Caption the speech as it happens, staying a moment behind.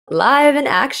Live in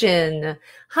action.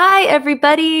 Hi,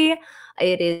 everybody.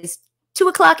 It is 2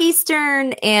 o'clock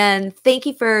Eastern, and thank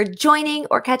you for joining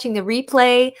or catching the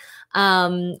replay.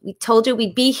 We told you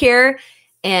we'd be here,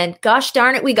 and gosh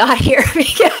darn it, we got here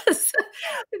because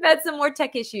we've had some more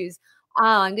tech issues.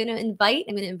 I'm going to invite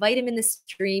him in the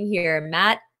stream here.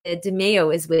 Matt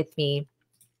DeMeo is with me,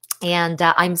 and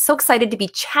I'm so excited to be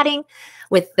chatting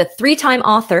with the 3-time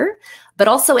author, but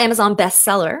also Amazon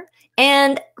bestseller,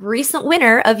 and recent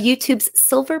winner of YouTube's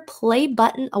Silver Play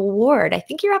Button Award. I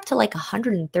think you're up to like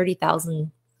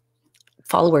 130,000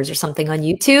 followers or something on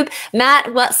YouTube.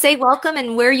 Matt, say welcome,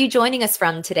 and where are you joining us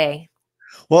from today?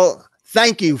 Well,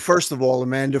 thank you, first of all,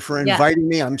 Amanda, for inviting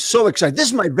me. I'm so excited. This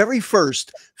is my very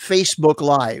first Facebook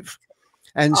Live.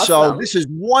 And so this is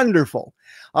wonderful.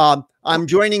 I'm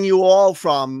joining you all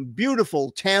from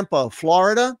beautiful Tampa,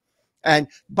 Florida. And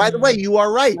by the way, you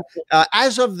are right.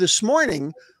 As of this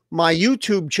morning, my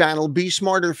YouTube channel, Be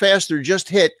Smarter Faster, just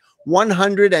hit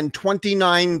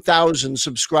 129,000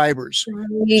 subscribers.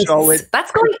 Nice. So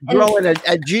that's growing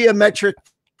at geometric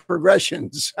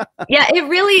progressions. Yeah, it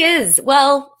really is.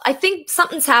 Well, I think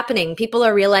something's happening. People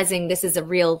are realizing this is a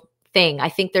real thing. I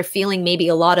think they're feeling maybe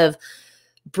a lot of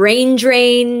brain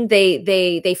drain.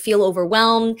 They feel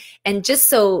overwhelmed. And just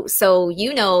so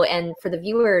you know, and for the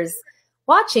viewers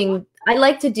watching, I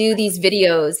like to do these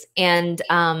videos, and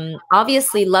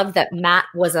obviously love that Matt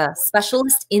was a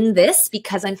specialist in this,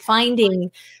 because I'm finding,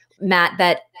 Matt,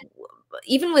 that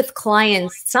even with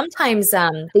clients, sometimes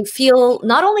they feel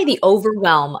not only the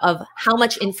overwhelm of how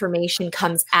much information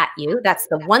comes at you. That's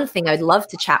the one thing I'd love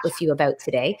to chat with you about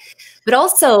today. But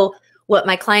also what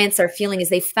my clients are feeling is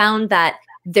they found that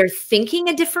they're thinking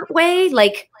a different way.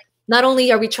 Like, not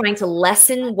only are we trying to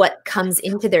lessen what comes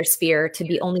into their sphere to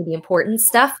be only the important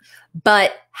stuff,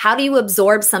 but how do you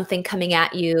absorb something coming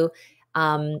at you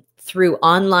through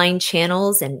online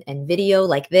channels and video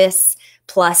like this,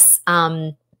 plus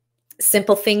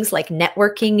simple things like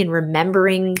networking and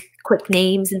remembering quick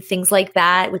names and things like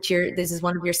that, which this is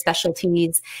one of your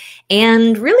specialties,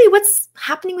 and really what's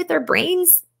happening with our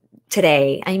brains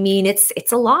today. I mean, it's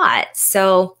a lot.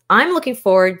 So I'm looking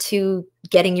forward to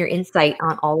getting your insight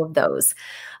on all of those.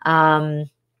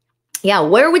 Yeah,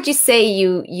 where would you say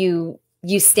you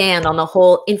stand on the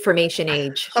whole information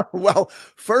age? Well,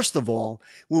 first of all,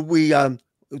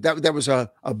 that was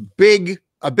a big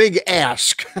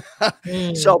ask.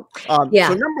 So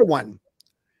number one,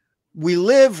 we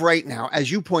live right now, as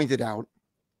you pointed out,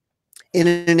 in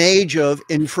an age of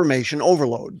information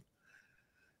overload.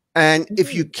 And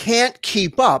if you can't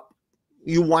keep up,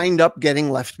 you wind up getting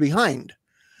left behind.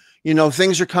 You know,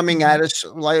 things are coming at us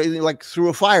like through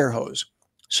a fire hose.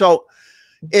 So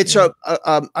it's a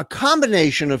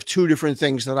combination of two different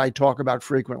things that I talk about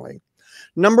frequently.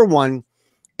 Number one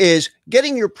is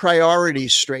getting your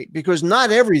priorities straight, because not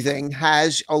everything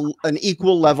has an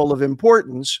equal level of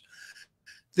importance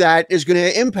that is going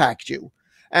to impact you.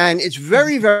 And it's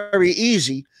very, very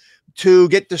easy to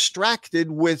get distracted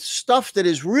with stuff that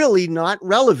is really not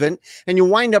relevant, and you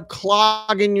wind up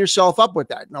clogging yourself up with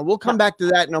that. Now, we'll come back to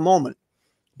that in a moment.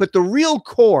 But the real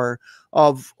core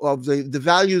of the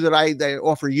value that I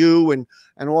offer you and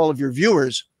all of your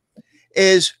viewers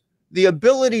is the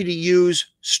ability to use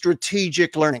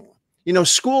strategic learning. You know,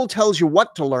 school tells you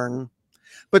what to learn,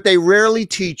 but they rarely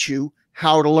teach you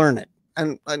how to learn it.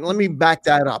 And let me back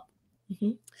that up.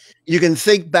 You can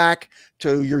think back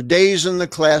to your days in the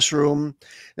classroom.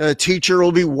 A teacher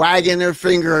will be wagging their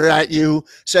finger at you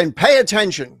saying, pay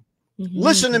attention.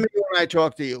 Listen to me when I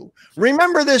talk to you.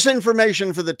 Remember this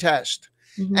information for the test.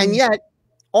 And yet,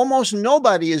 almost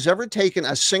nobody has ever taken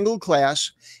a single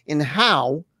class in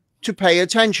how to pay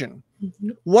attention.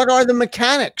 What are the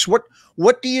mechanics?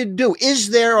 What do you do?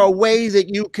 Is there a way that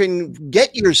you can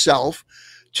get yourself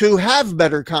to have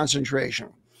better concentration?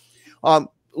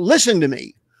 Listen to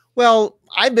me. Well,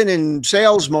 I've been in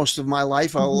sales most of my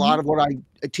life. A lot of what I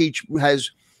teach has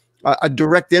a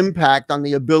direct impact on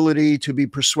the ability to be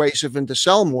persuasive and to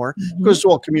sell more, because it's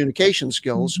all communication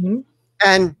skills.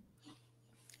 And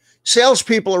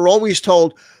salespeople are always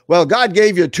told, well, God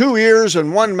gave you 2 ears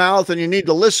and 1 mouth, and you need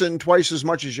to listen twice as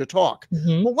much as you talk.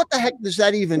 Well, what the heck does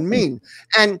that even mean?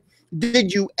 And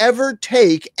did you ever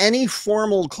take any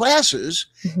formal classes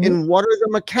in what are the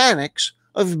mechanics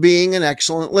of being an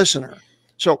excellent listener?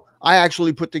 So I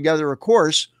actually put together a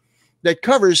course that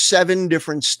covers 7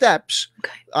 different steps.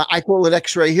 I call it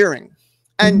X-ray hearing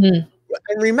and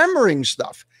remembering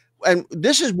stuff. And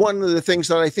this is one of the things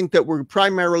that I think that we're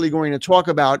primarily going to talk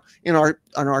about in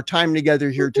our time together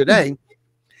here today,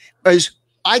 is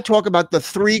I talk about the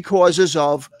 3 causes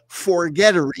of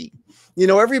forgettery. You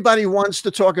know, everybody wants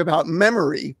to talk about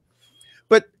memory,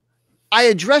 but I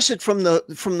address it from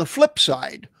the flip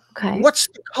side. Okay. What's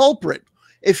the culprit?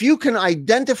 If you can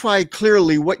identify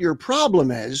clearly what your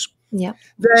problem is,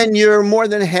 then you're more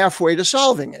than halfway to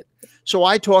solving it. So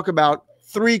I talk about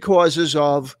 3 causes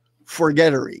of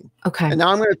forgettery. Okay. And now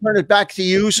I'm going to turn it back to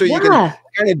you so you can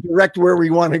kind of direct where we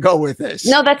want to go with this.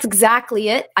 No, that's exactly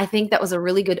it. I think that was a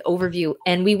really good overview.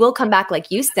 And we will come back,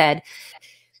 like you said.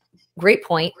 Great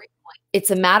point.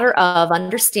 It's a matter of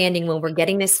understanding when we're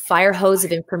getting this fire hose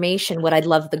of information, what I'd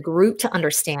love the group to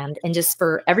understand, and just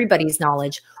for everybody's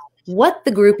knowledge, what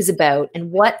the group is about.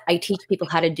 And what I teach people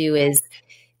how to do is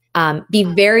be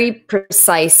very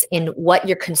precise in what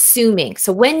you're consuming.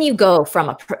 So when you go from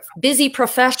a busy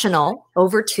professional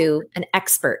over to an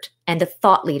expert and a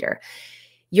thought leader,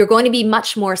 you're going to be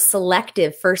much more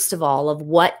selective, first of all, of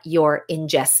what you're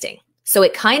ingesting. So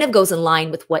it kind of goes in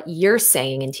line with what you're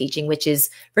saying and teaching, which is,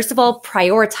 first of all,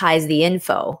 prioritize the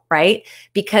info, right?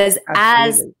 Because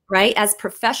as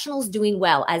professionals doing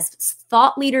well, as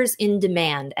thought leaders in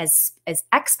demand, as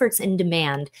experts in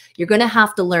demand, you're going to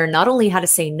have to learn not only how to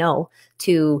say no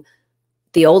to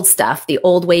the old stuff, the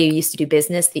old way you used to do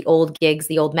business, the old gigs,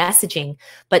 the old messaging,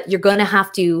 but you're going to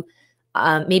have to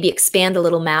maybe expand a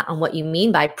little, Matt, on what you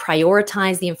mean by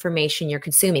prioritize the information you're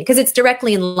consuming, because it's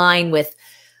directly in line with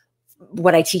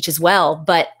what I teach as well.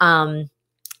 But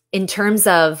in terms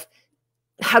of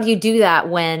how do you do that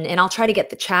when, and I'll try to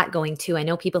get the chat going too. I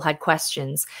know people had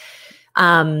questions.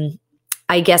 I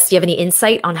guess, do you have any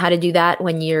insight on how to do that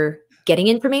when you're getting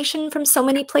information from so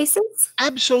many places?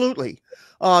 Absolutely.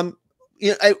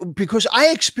 Because I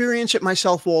experience it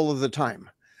myself all of the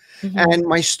time. And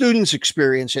my students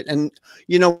experience it. And,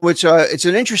 it's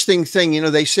an interesting thing.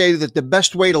 They say that the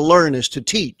best way to learn is to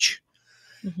teach.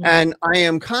 And I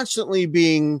am constantly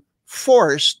being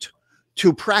forced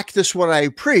to practice what I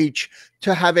preach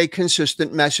to have a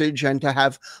consistent message and to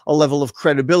have a level of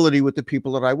credibility with the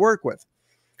people that I work with.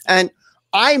 And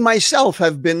I myself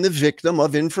have been the victim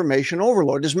of information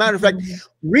overload. As a matter of fact,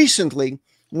 recently,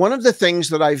 one of the things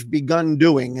that I've begun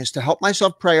doing is to help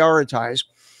myself prioritize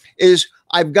is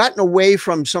I've gotten away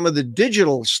from some of the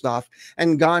digital stuff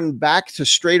and gone back to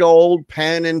straight old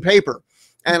pen and paper.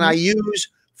 And I use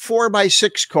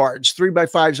 4x6 cards.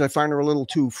 3x5s I find are a little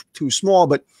too small,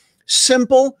 but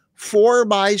simple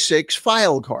 4x6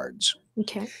 file cards.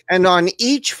 Okay. And on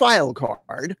each file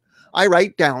card, I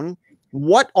write down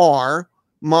what are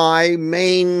my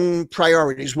main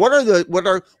priorities. What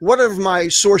are my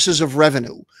sources of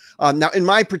revenue? Now, in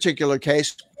my particular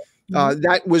case,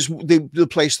 that was the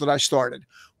place that I started.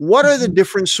 What are the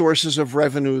different sources of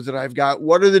revenue that I've got?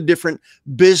 What are the different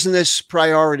business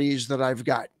priorities that I've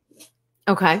got?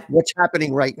 Okay. What's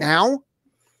happening right now?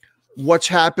 What's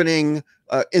happening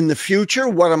in the future?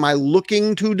 What am I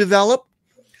looking to develop?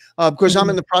 Because I'm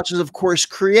in the process of course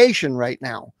creation right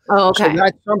now. Oh, okay. So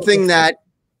that's something that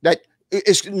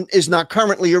is not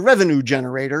currently a revenue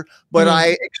generator, but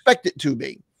I expect it to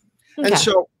be. Okay. And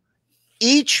so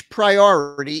each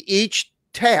priority, each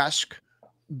task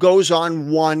goes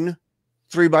on one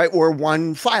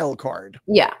file card.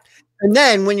 Yeah. And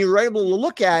then when you're able to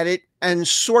look at it and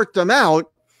sort them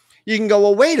out, you can go,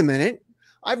 well, wait a minute.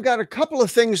 I've got a couple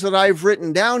of things that I've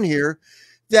written down here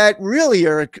that really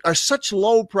are such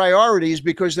low priorities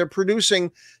because they're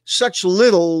producing such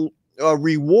little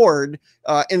reward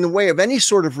in the way of any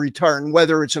sort of return,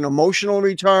 whether it's an emotional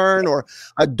return or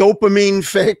a dopamine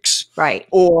fix, right,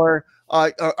 or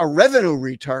a revenue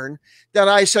return, that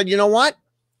I said, you know what?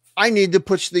 I need to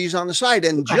put these on the side.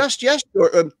 And just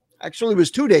yesterday, actually it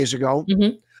was 2 days ago,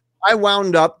 I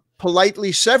wound up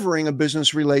politely severing a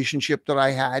business relationship that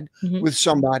I had with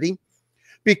somebody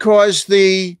because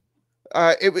the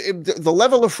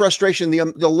level of frustration,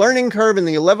 the learning curve and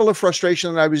the level of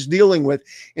frustration that I was dealing with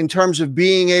in terms of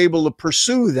being able to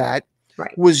pursue that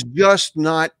was just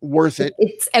not worth it.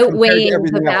 It's outweighing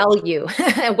the value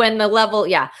when the level,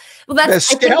 well, that's,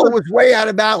 the scale was way out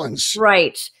of balance.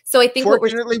 Right. So I think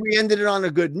fortunately we ended it on a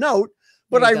good note,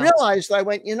 but I realized, I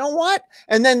went, you know what?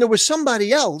 And then there was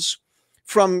somebody else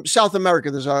from South America.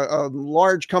 There's a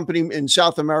large company in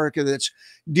South America that's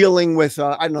dealing with,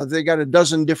 I don't know, they got a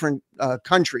dozen different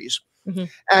countries.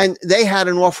 And they had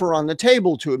an offer on the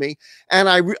table to me. And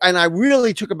I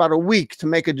really took about a week to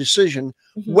make a decision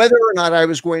whether or not I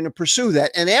was going to pursue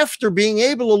that. And after being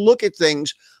able to look at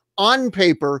things on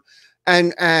paper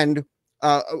and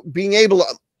being able to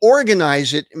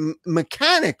organize it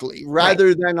mechanically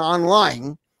rather than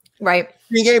online,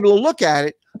 being able to look at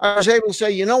it, I was able to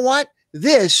say, you know what?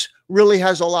 This really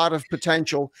has a lot of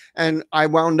potential. And I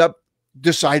wound up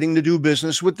deciding to do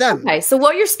business with them. Okay. So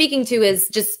what you're speaking to is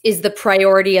the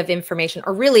priority of information,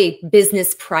 or really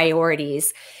business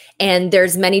priorities. And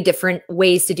there's many different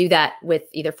ways to do that with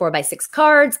either 4x6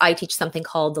 cards. I teach something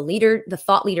called the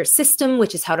thought leader system,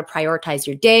 which is how to prioritize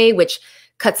your day, which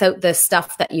cuts out the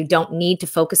stuff that you don't need to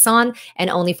focus on and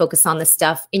only focus on the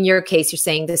stuff. In your case, you're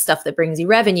saying the stuff that brings you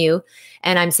revenue.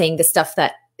 And I'm saying the stuff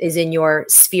that is in your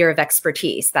sphere of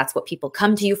expertise. That's what people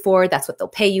come to you for. That's what they'll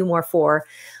pay you more for.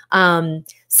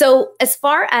 So as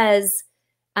far as,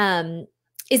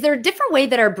 is there a different way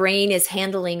that our brain is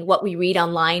handling what we read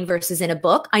online versus in a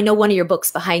book? I know one of your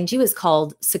books behind you is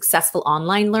called Successful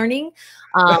Online Learning.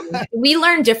 We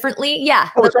learn differently. Yeah.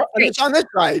 Oh, it's on this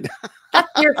side.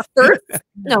 That's your first,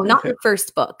 no, not your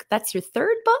first book. That's your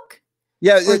third book?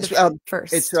 Yeah,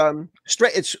 first.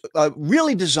 It's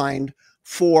really designed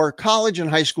for college and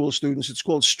high school students. It's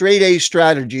called Straight A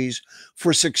Strategies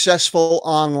for Successful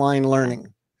Online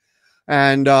Learning.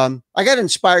 And I got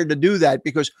inspired to do that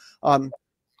because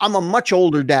I'm a much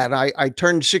older dad. I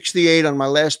turned 68 on my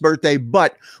last birthday,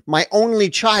 but my only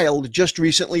child just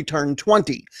recently turned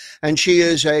 20, and she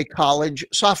is a college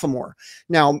sophomore.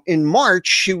 Now, in March,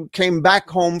 she came back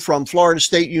home from Florida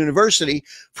State University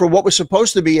for what was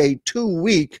supposed to be a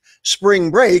 2-week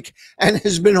spring break, and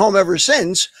has been home ever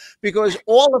since because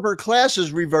all of her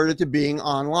classes reverted to being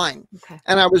online. Okay.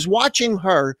 And I was watching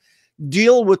her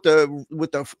deal with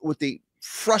the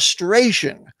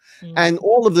frustration and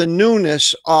all of the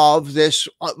newness of this,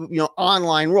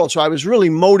 online world. So I was really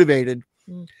motivated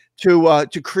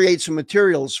to create some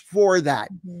materials for that.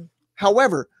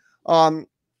 However, I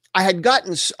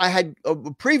had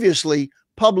previously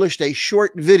published a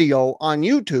short video on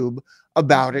YouTube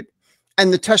about it,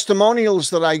 and the testimonials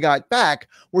that I got back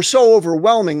were so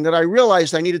overwhelming that I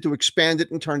realized I needed to expand it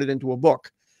and turn it into a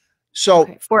book. So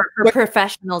for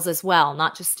professionals as well,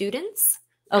 not just students.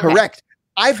 Okay. Correct.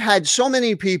 I've had so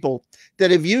many people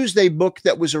that have used a book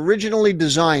that was originally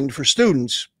designed for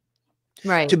students,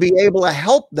 right, to be able to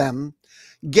help them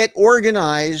get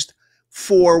organized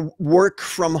for work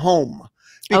from home.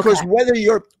 Because whether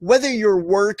your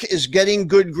work is getting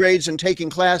good grades and taking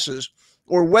classes,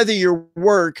 or whether your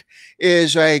work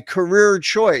is a career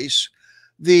choice,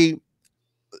 the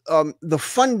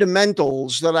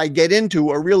fundamentals that I get into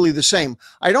are really the same.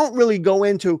 I don't really go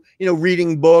into,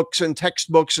 reading books and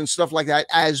textbooks and stuff like that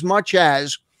as much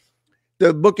as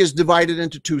the book is divided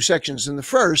into 2 sections. And the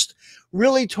first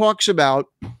really talks about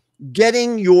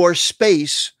getting your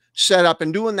space set up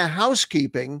and doing the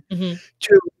housekeeping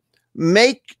to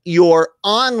make your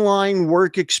online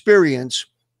work experience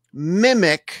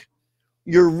mimic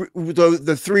the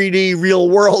 3D real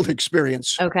world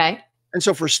experience. Okay. And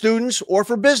so for students or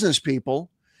for business people,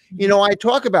 I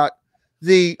talk about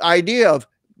the idea of,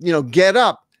 get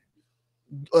up,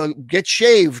 get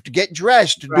shaved, get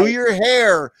dressed, right, do your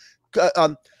hair,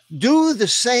 do the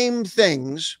same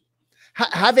things,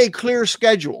 have a clear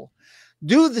schedule,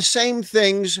 do the same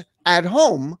things at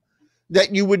home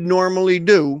that you would normally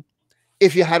do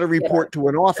if you had to report to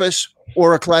an office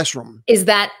or a classroom. Is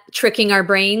that tricking our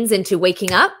brains into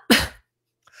waking up?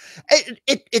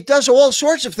 It does all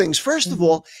sorts of things. First of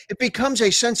all, it becomes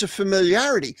a sense of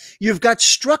familiarity. You've got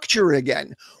structure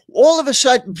again. All of a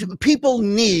sudden, people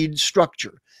need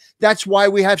structure. That's why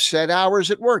we have set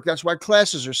hours at work. That's why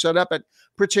classes are set up at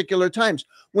particular times.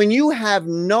 When you have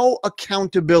no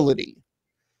accountability,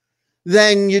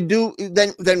 then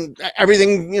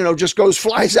everything, just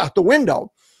flies out the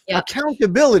window. Yeah.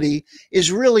 Accountability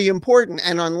is really important.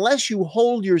 And unless you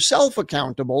hold yourself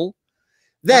accountable,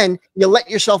 then you let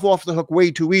yourself off the hook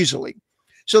way too easily.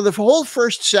 So the whole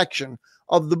first section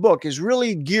of the book is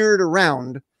really geared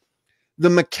around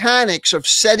the mechanics of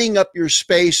setting up your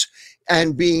space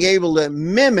and being able to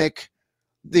mimic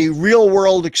the real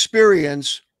world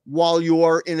experience while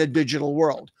you're in a digital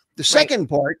world. The second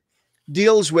part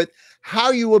deals with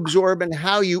how you absorb and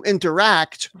how you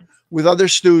interact with other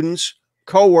students,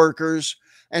 coworkers,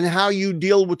 and how you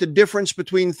deal with the difference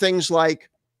between things like,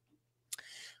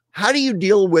 how do you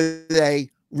deal with a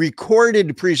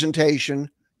recorded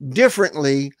presentation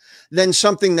differently than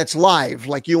something that's live,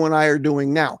 like you and I are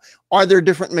doing now? Are there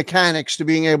different mechanics to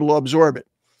being able to absorb it?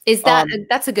 Is that,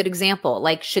 that's a good example.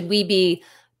 Like, should we be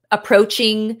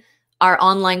approaching our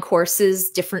online courses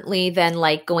differently than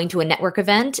like going to a network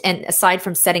event? And aside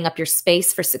from setting up your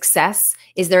space for success,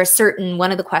 is there a certain,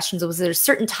 one of the questions was, there a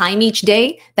certain time each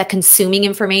day that consuming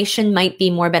information might be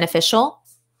more beneficial?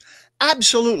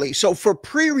 Absolutely. So for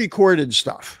pre-recorded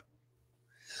stuff,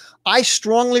 I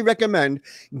strongly recommend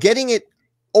getting it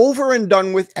over and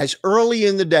done with as early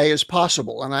in the day as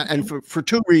possible. And for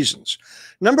 2 reasons.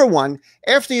 Number one,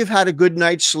 after you've had a good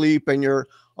night's sleep and you're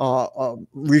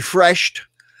refreshed,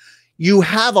 you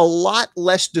have a lot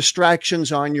less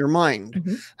distractions on your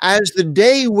mind. As the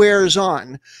day wears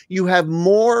on, you have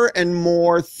more and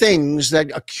more things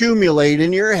that accumulate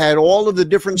in your head, all of the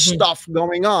different stuff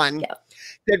going on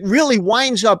that really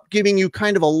winds up giving you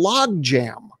kind of a log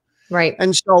jam. Right.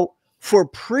 And so for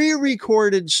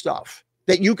pre-recorded stuff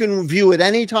that you can view at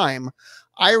any time,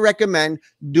 I recommend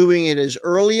doing it as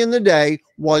early in the day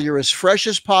while you're as fresh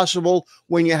as possible,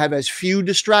 when you have as few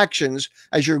distractions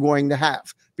as you're going to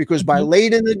have. Because by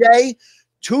late in the day,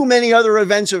 too many other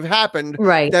events have happened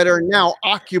that are now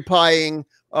occupying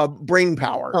brain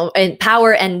power. Oh, and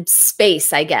power and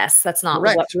space, I guess. That's not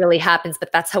what really happens,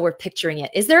 but that's how we're picturing it.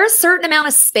 Is there a certain amount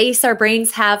of space our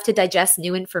brains have to digest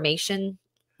new information?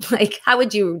 Like, how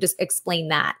would you just explain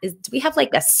that? Do we have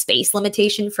like a space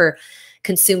limitation for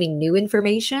consuming new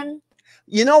information?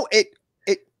 You know,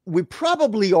 we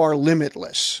probably are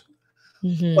limitless.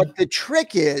 But the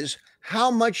trick is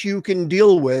how much you can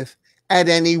deal with at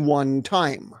any one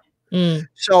time.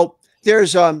 So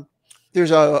there's a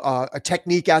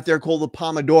technique out there called the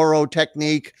Pomodoro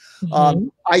technique.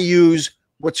 I use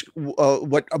what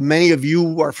many of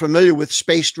you are familiar with,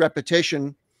 spaced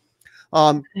repetition.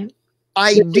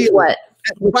 Ideally,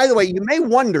 by the way, you may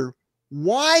wonder,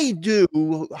 why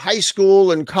do high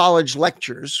school and college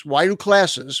lectures, why do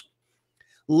classes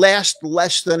last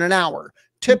less than an hour?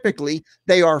 Typically,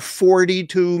 they are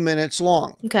 42 minutes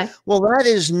long. Well, that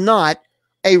is not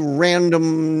a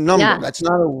random number. That's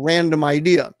not a random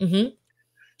idea.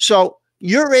 So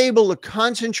you're able to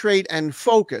concentrate and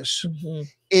focus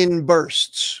in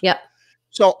bursts.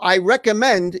 So I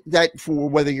recommend that for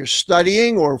whether you're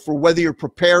studying or for whether you're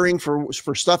preparing for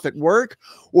stuff at work,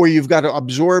 or you've got to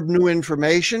absorb new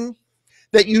information,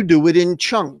 that you do it in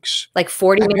chunks. Like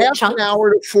 40-minute chunks? Half an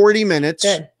hour to 40 minutes.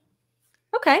 Good.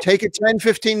 Okay. Take a 10,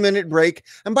 15-minute break.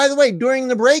 And by the way, during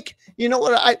the break, you know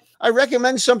what? I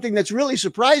recommend something that's really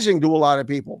surprising to a lot of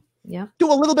people.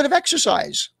 Do a little bit of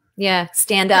exercise.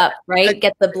 Stand up, right?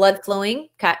 Get the blood flowing.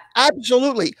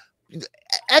 Absolutely.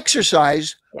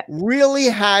 Exercise really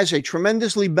has a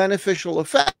tremendously beneficial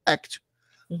effect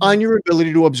on your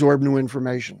ability to absorb new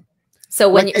information. So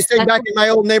when I say back in my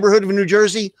old neighborhood of New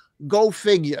Jersey, go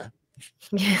figure.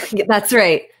 That's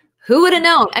right. Who would have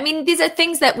known? I mean, these are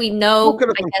things that we know,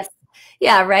 I guess.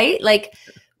 Yeah, right? Like,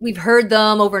 we've heard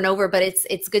them over and over, but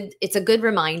it's good. It's a good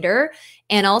reminder.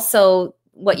 And also,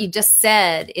 what you just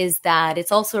said is that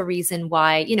it's also a reason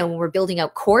why, you know, when we're building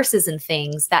out courses and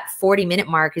things, that 40-minute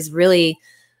mark is really,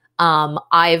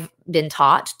 I've been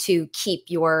taught to keep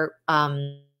your,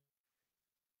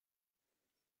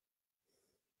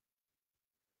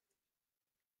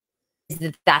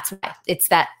 that's why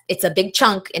it's a big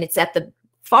chunk, and it's at the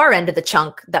far end of the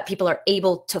chunk that people are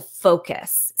able to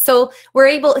focus. So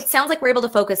it sounds like we're able to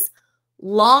focus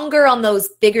longer on those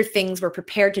bigger things we're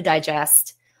prepared to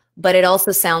digest. But it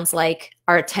also sounds like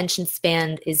our attention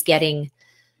span is getting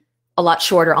a lot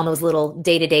shorter on those little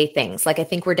day-to-day things. Like, I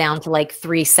think we're down to like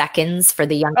 3 seconds for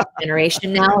the younger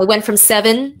generation now. It went from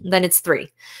 7, then it's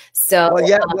 3. So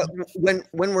when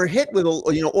we're hit with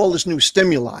all this new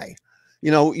stimuli,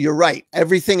 you're right.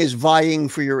 Everything is vying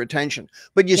for your attention.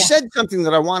 But you said something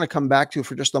that I want to come back to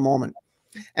for just a moment.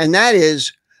 And that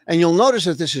is, and you'll notice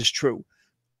that this is true,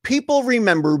 people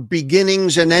remember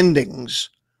beginnings and endings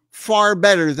far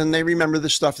better than they remember the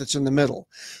stuff that's in the middle.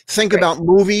 Think about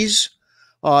movies,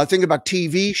 think about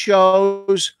TV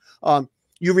shows.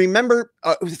 You remember,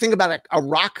 think about a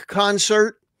rock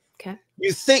concert.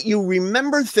 You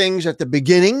remember things at the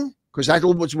beginning, because that's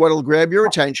what'll grab your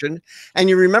attention. And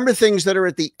you remember things that are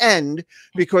at the end,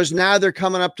 because now they're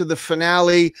coming up to the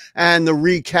finale and the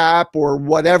recap or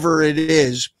whatever it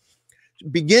is.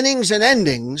 Beginnings and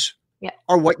endings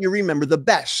are what you remember the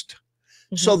best.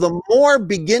 So the more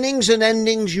beginnings and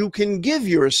endings you can give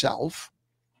yourself,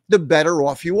 the better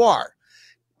off you are.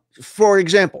 For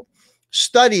example,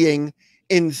 studying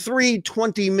in 3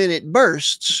 20-minute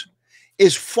bursts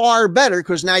is far better,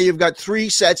 because now you've got 3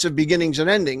 sets of beginnings and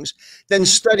endings, than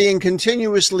studying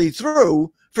continuously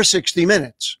through for 60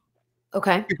 minutes.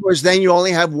 Because then you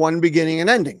only have 1 beginning and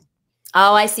ending.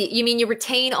 Oh, I see. You mean you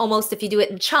retain almost, if you do it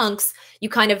in chunks, you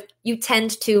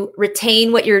tend to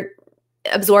retain what you're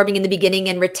absorbing in the beginning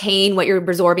and retain what you're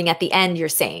absorbing at the end, you're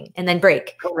saying, and then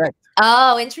break. Correct.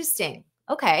 Oh, interesting.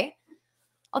 Okay.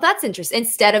 Oh, that's interesting.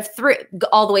 Instead of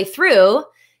all the way through,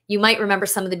 you might remember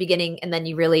some of the beginning, and then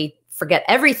you really forget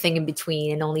everything in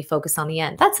between and only focus on the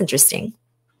end. That's interesting.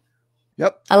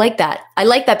 Yep. I like that. I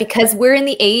like that, because we're in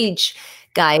the age,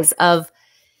 guys, of,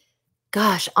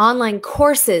 gosh, online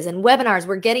courses and webinars.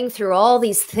 We're getting through all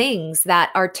these things that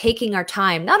are taking our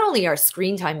time, not only our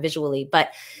screen time visually,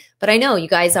 but I know you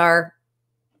guys are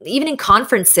even in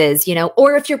conferences, you know,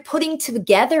 or if you're putting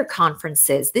together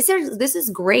conferences, this is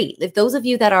great. If those of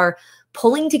you that are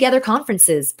pulling together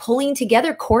conferences, pulling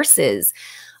together courses,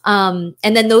 and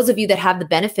then those of you that have the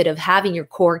benefit of having your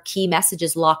core key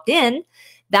messages locked in,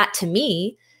 that to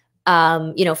me,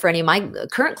 you know, for any of my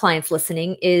current clients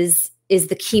listening, is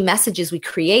the key messages we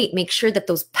create. Make sure that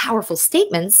those powerful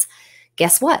statements,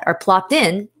 guess what, are plopped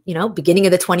in, you know, beginning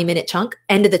of the 20-minute chunk,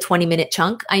 end of the 20-minute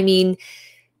chunk. I mean,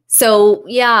 so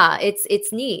yeah,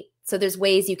 it's neat. So there's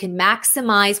ways you can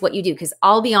maximize what you do. Because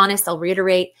I'll be honest, I'll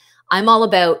reiterate, I'm all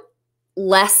about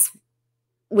less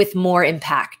with more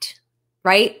impact,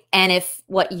 right? And if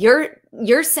what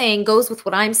you're saying goes with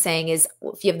what I'm saying, is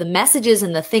if you have the messages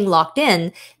and the thing locked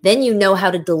in, then you know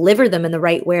how to deliver them in the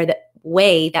right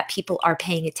way that people are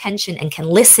paying attention and can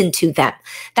listen to them.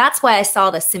 That's why I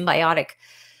saw the symbiotic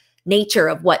nature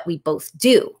of what we both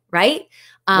do, right?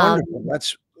 Wonderful.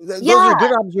 Those are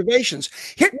good observations.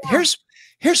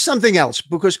 Here's something else,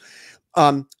 because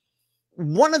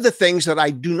one of the things that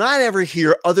I do not ever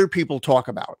hear other people talk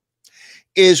about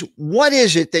is, what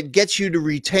is it that gets you to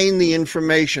retain the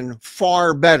information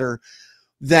far better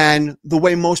than the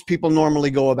way most people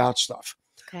normally go about stuff?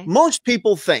 Okay. Most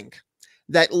people think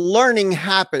that learning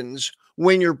happens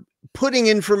when you're putting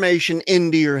information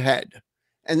into your head,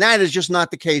 and that is just not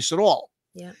the case at all.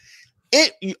 Yeah.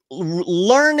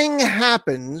 Learning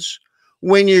happens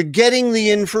when you're getting the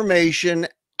information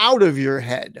out of your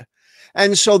head.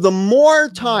 And so the more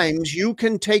times you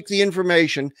can take the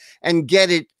information and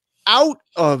get it out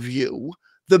of you,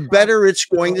 the better it's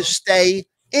going to stay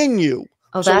in you.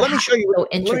 Oh, so let me show you.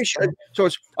 So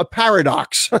it's a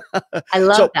paradox. I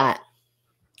love that.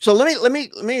 So let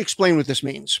me explain what this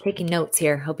means. Taking notes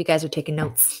here. Hope you guys are taking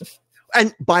notes.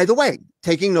 And by the way,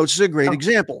 taking notes is a great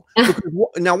example.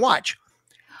 Now watch.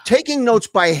 Taking notes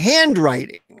by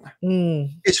handwriting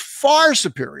is far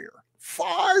superior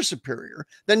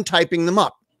than typing them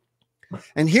up.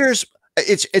 And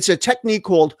it's a technique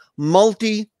called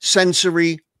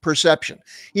multi-sensory perception.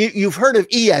 You've heard of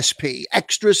ESP,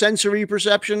 extrasensory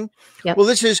perception. Yep. Well,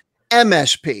 this is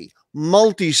MSP,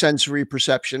 multi-sensory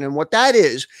perception. And what that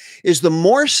is the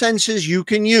more senses you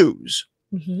can use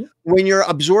when you're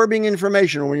absorbing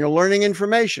information or when you're learning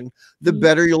information, the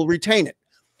better you'll retain it.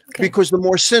 Okay. Because the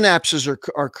more synapses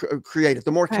are created,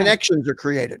 the more connections are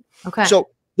created. Okay. So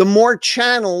the more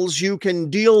channels you can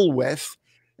deal with.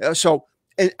 So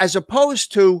as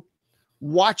opposed to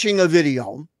watching a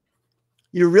video,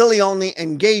 you're really only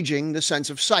engaging the sense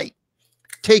of sight.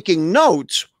 Taking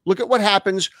notes, look at what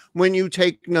happens when you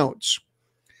take notes.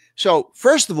 So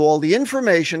first of all, the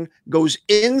information goes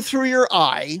in through your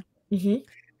eye,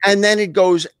 and then it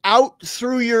goes out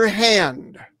through your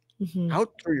hand.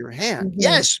 Out through your hand.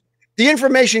 Yes. The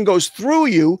information goes through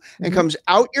you and comes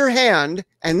out your hand,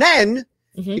 and then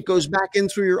it goes back in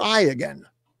through your eye again.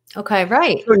 Okay,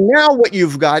 right. So now what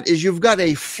you've got is you've got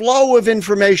a flow of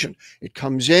information. It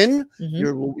comes in,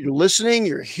 you're listening,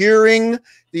 you're hearing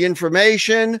the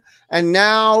information, and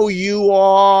now you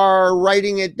are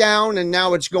writing it down, and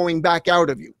now it's going back out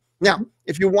of you. Now,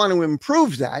 if you want to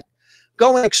improve that,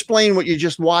 go and explain what you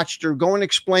just watched, or go and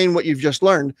explain what you've just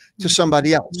learned to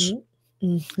somebody else.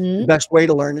 The best way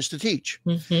to learn is to teach.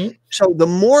 So the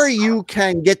more you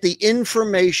can get the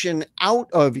information out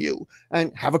of you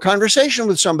and have a conversation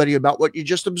with somebody about what you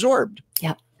just absorbed.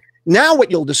 Yeah. Now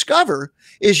what you'll discover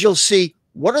is you'll see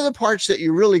what are the parts that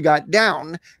you really got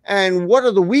down and what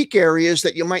are the weak areas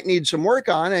that you might need some work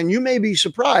on. And you may be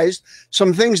surprised,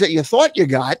 some things that you thought you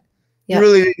got, you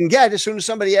really didn't get. As soon as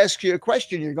somebody asks you a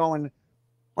question, you're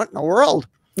what in the world?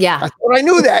 Yeah. I thought I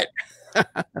knew that.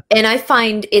 And I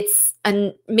find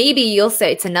and maybe you'll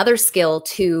say it's another skill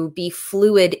to be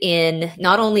fluid in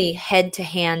not only head to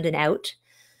hand and out,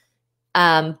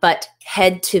 but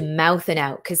head to mouth and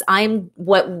out. Because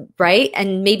right?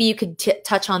 And maybe you could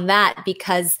touch on that,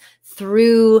 because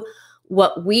through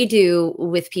what we do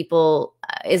with people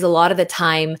is a lot of the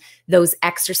time those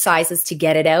exercises to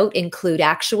get it out include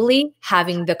actually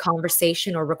having the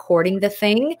conversation or recording the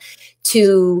thing.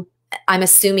 I'm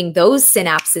assuming those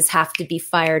synapses have to be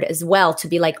fired as well to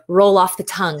be like, roll off the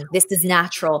tongue. This is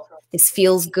natural. This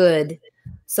feels good.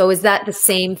 So is that the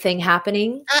same thing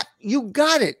happening? You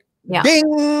got it. Yeah.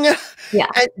 Ding. Yeah.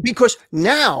 And because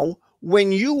now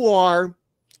when you are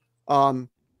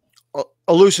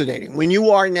elucidating, when you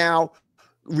are now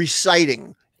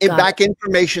reciting back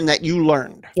information that you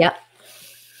learned,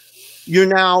 you're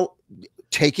now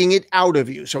taking it out of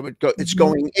you. So it's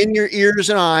going in your ears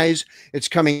and eyes. It's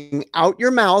coming out your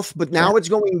mouth, but now it's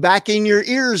going back in your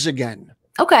ears again.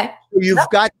 Okay. So you've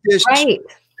got this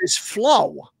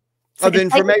flow of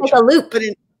information. Like a loop.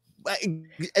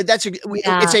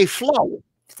 It's a flow.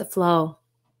 It's a flow.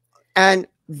 And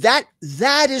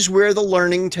that is where the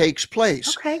learning takes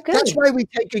place. Okay, good. That's why we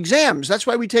take exams. That's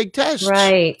why we take tests.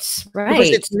 Right. Because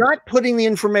it's not putting the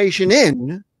information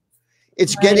in,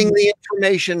 it's getting the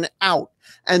information out.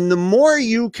 And the more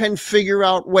you can figure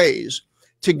out ways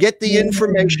to get the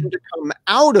information to come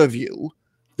out of you,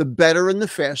 the better and the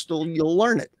faster you'll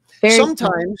learn it.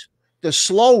 Sometimes the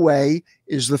slow way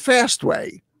is the fast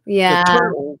way. Yeah. The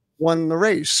turtle won the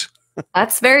race.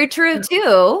 That's very true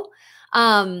too.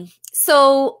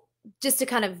 So just to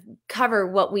kind of cover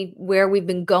where we've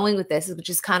been going with this, which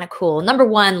is kind of cool. Number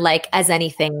one, like as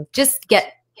anything,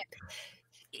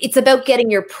 it's about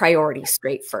getting your priorities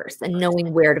straight first and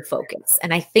knowing where to focus.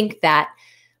 And I think that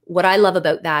what I love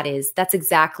about that is that's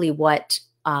exactly what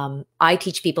I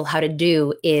teach people how to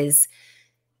do is,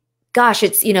 gosh,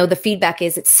 it's, the feedback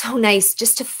is it's so nice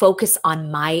just to focus on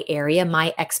my area,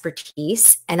 my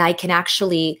expertise, and I can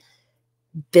actually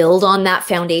build on that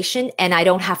foundation and I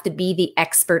don't have to be the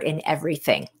expert in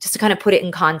everything. Just to kind of put it in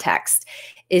context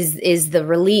is the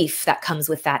relief that comes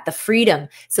with that, the freedom.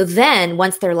 So then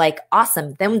once they're like,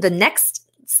 awesome, then the next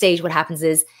stage, what happens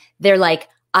is they're like,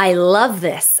 I love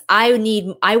this.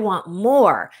 I want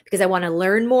more because I want to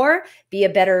learn more, be a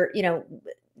better,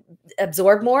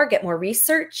 absorb more, get more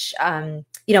research,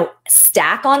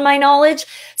 stack on my knowledge.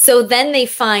 So then they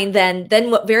find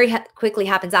then what very quickly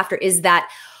happens after is that,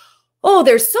 oh,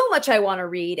 there's so much I want to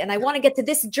read and I want to get to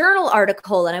this journal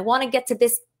article and I want to get to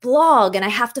this blog and I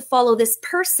have to follow this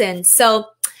person. So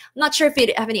I'm not sure if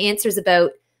you have any answers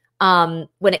about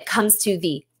when it comes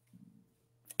to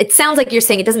it sounds like you're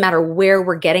saying it doesn't matter where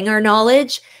we're getting our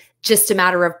knowledge, just a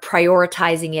matter of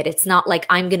prioritizing it. It's not like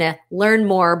I'm going to learn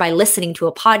more by listening to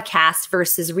a podcast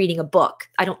versus reading a book.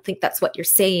 I don't think that's what you're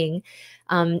saying.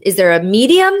 Is there a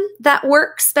medium that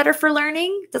works better for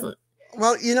learning?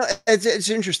 Well, it's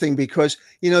interesting because,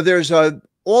 there's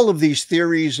all of these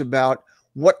theories about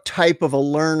what type of a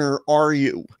learner are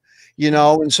you,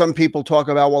 and some people talk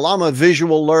about, well, I'm a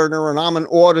visual learner and I'm an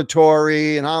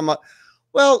auditory and I'm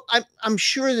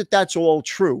sure that that's all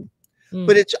true.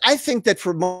 But I think that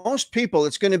for most people,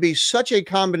 it's going to be such a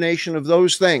combination of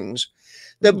those things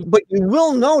but you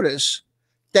will notice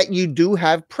that you do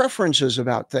have preferences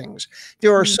about things.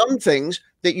 There are some things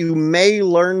that you may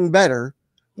learn better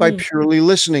by purely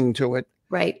listening to it,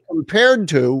 right, compared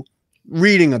to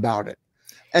reading about it.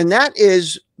 And that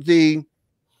is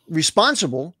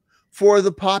responsible for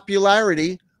the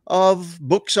popularity of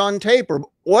books on tape or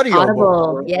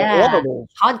Audible,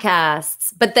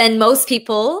 podcasts. But then most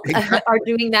people are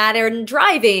doing that in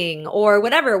driving or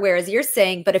whatever, whereas you're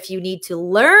saying, but if you need to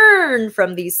learn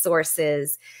from these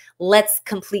sources, let's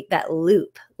complete that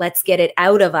loop. Let's get it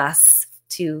out of us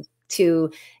to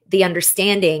the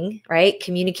understanding, right?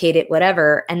 Communicate it,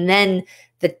 whatever. And then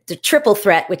the triple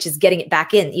threat, which is getting it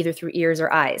back in either through ears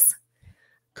or eyes.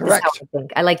 Correct.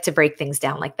 I like to break things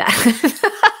down like that.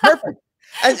 Perfect.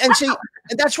 And see,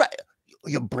 and that's right.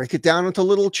 You break it down into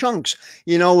little chunks,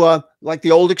 like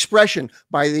the old expression,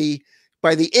 by the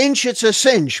inch, it's a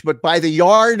cinch, but by the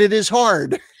yard, it is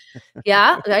hard.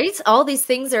 Yeah, right. All these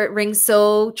things ring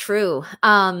so true.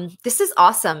 This is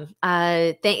awesome.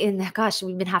 And gosh,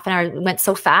 we've been half an hour. It went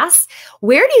so fast.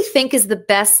 Where do you think is the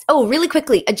best? Oh, really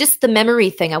quickly, just the memory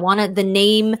thing. I wanted the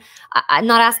name. I'm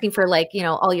not asking for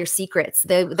all your secrets.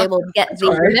 They will get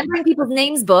the Remembering People's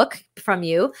Names book from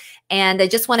you. And I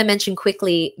just want to mention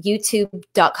quickly,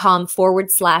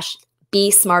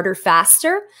 youtube.com/Be Smarter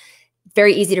Faster.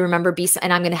 Very easy to remember,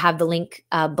 and I'm going to have the link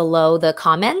below the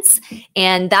comments.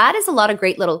 And that is a lot of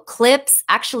great little clips.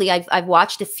 Actually, I've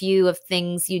watched a few of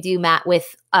things you do, Matt,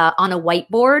 with on a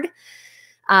whiteboard.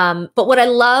 But what I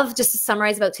love, just to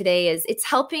summarize about today, is it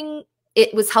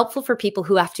was helpful for people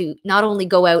who have to not only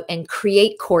go out and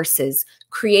create courses,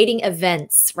 creating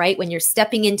events, right? When you're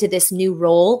stepping into this new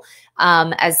role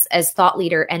as thought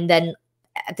leader, and then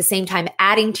at the same time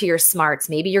adding to your smarts.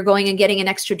 Maybe you're going and getting an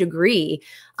extra degree.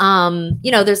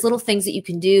 There's little things that you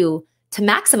can do to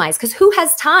maximize, because who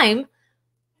has time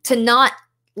to not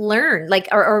learn?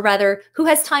 Or rather, who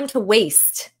has time to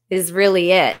waste is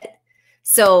really it.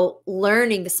 So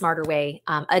learning the smarter way,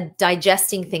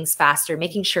 digesting things faster,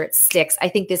 making sure it sticks. I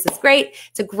think this is great.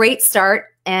 It's a great start.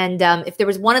 And if there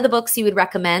was one of the books you would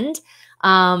recommend,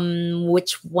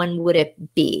 which one would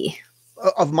it be?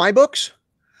 Of my books?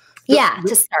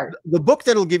 To start. The book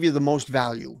that'll give you the most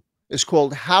value is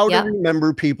called How to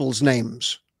Remember People's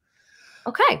Names.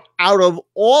 Okay. Out of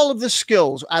all of the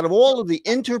skills, out of all of the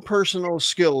interpersonal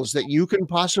skills that you can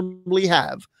possibly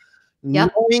have,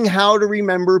 knowing how to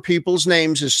remember people's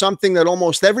names is something that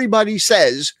almost everybody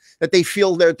says that they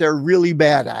feel that they're really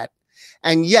bad at.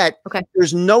 And yet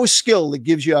there's no skill that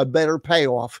gives you a better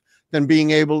payoff than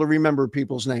being able to remember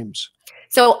people's names.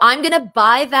 So I'm going to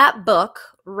buy that book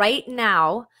right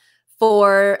now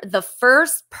for the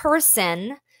first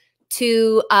person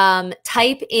to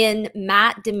type in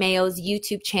Matt DeMayo's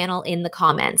YouTube channel in the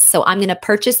comments. So I'm going to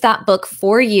purchase that book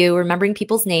for you, Remembering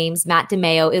People's Names, Matt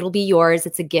DeMayo. It'll be yours.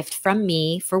 It's a gift from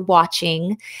me for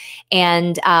watching.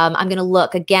 And I'm going to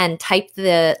look again, type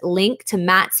the link to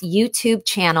Matt's YouTube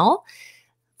channel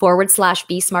 /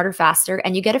 Be Smarter Faster,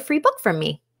 and you get a free book from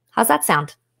me. How's that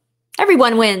sound?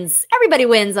 Everyone wins. Everybody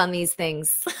wins on these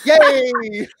things.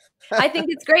 Yay! I think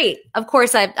it's great. Of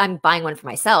course, I'm buying one for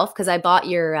myself because I bought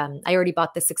your, I already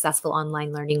bought the Successful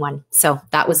Online Learning one. So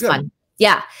that was fun.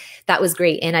 Yeah, that was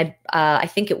great. And I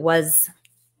think it was,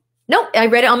 no, I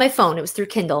read it on my phone. It was through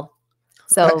Kindle.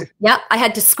 So yeah, I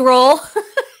had to scroll,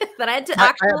 but I had to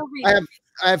actually read.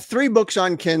 I have 3 books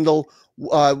on Kindle.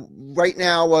 Right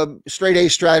now, Straight A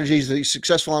Strategies, the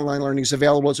Successful Online Learning is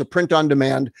available as a print on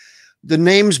demand. The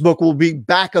names book will be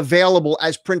back available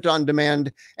as print on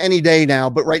demand any day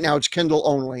now, but right now it's Kindle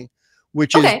only,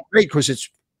 which is great because it's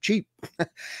cheap.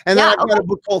 And then I've got a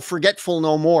book called Forgetful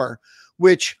No More,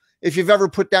 which if you've ever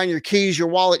put down your keys, your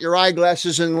wallet, your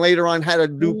eyeglasses, and later on had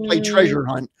to play treasure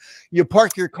hunt, you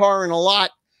park your car in a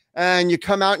lot and you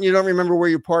come out and you don't remember where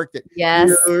you parked it. Yes,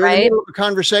 You're in the middle of a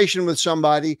conversation with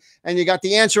somebody and you got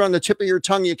the answer on the tip of your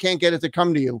tongue. You can't get it to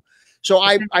come to you. So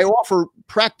I offer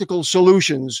practical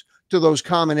solutions to those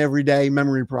common everyday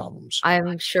memory problems.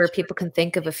 I'm sure people can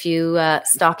think of a few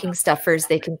stocking stuffers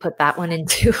they can put that one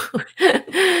into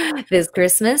this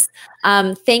Christmas.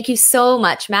 Thank you so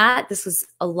much, Matt. This was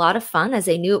a lot of fun, as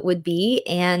I knew it would be,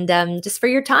 and just for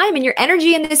your time and your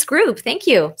energy in this group. Thank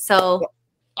you. So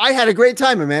I had a great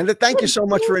time, Amanda. Thank you so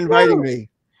much for inviting me.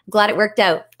 Glad it worked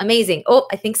out. Amazing. Oh,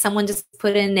 I think someone just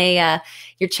put in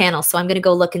your channel. So I'm going to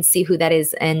go look and see who that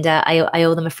is. And I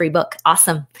owe them a free book.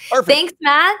 Awesome. Perfect. Thanks,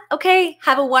 Matt. Okay.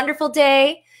 Have a wonderful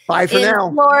day. Bye for now.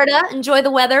 In Florida. Enjoy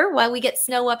the weather while we get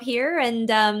snow up here. And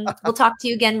we'll talk to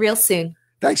you again real soon.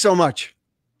 Thanks so much.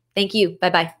 Thank you.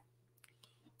 Bye-bye.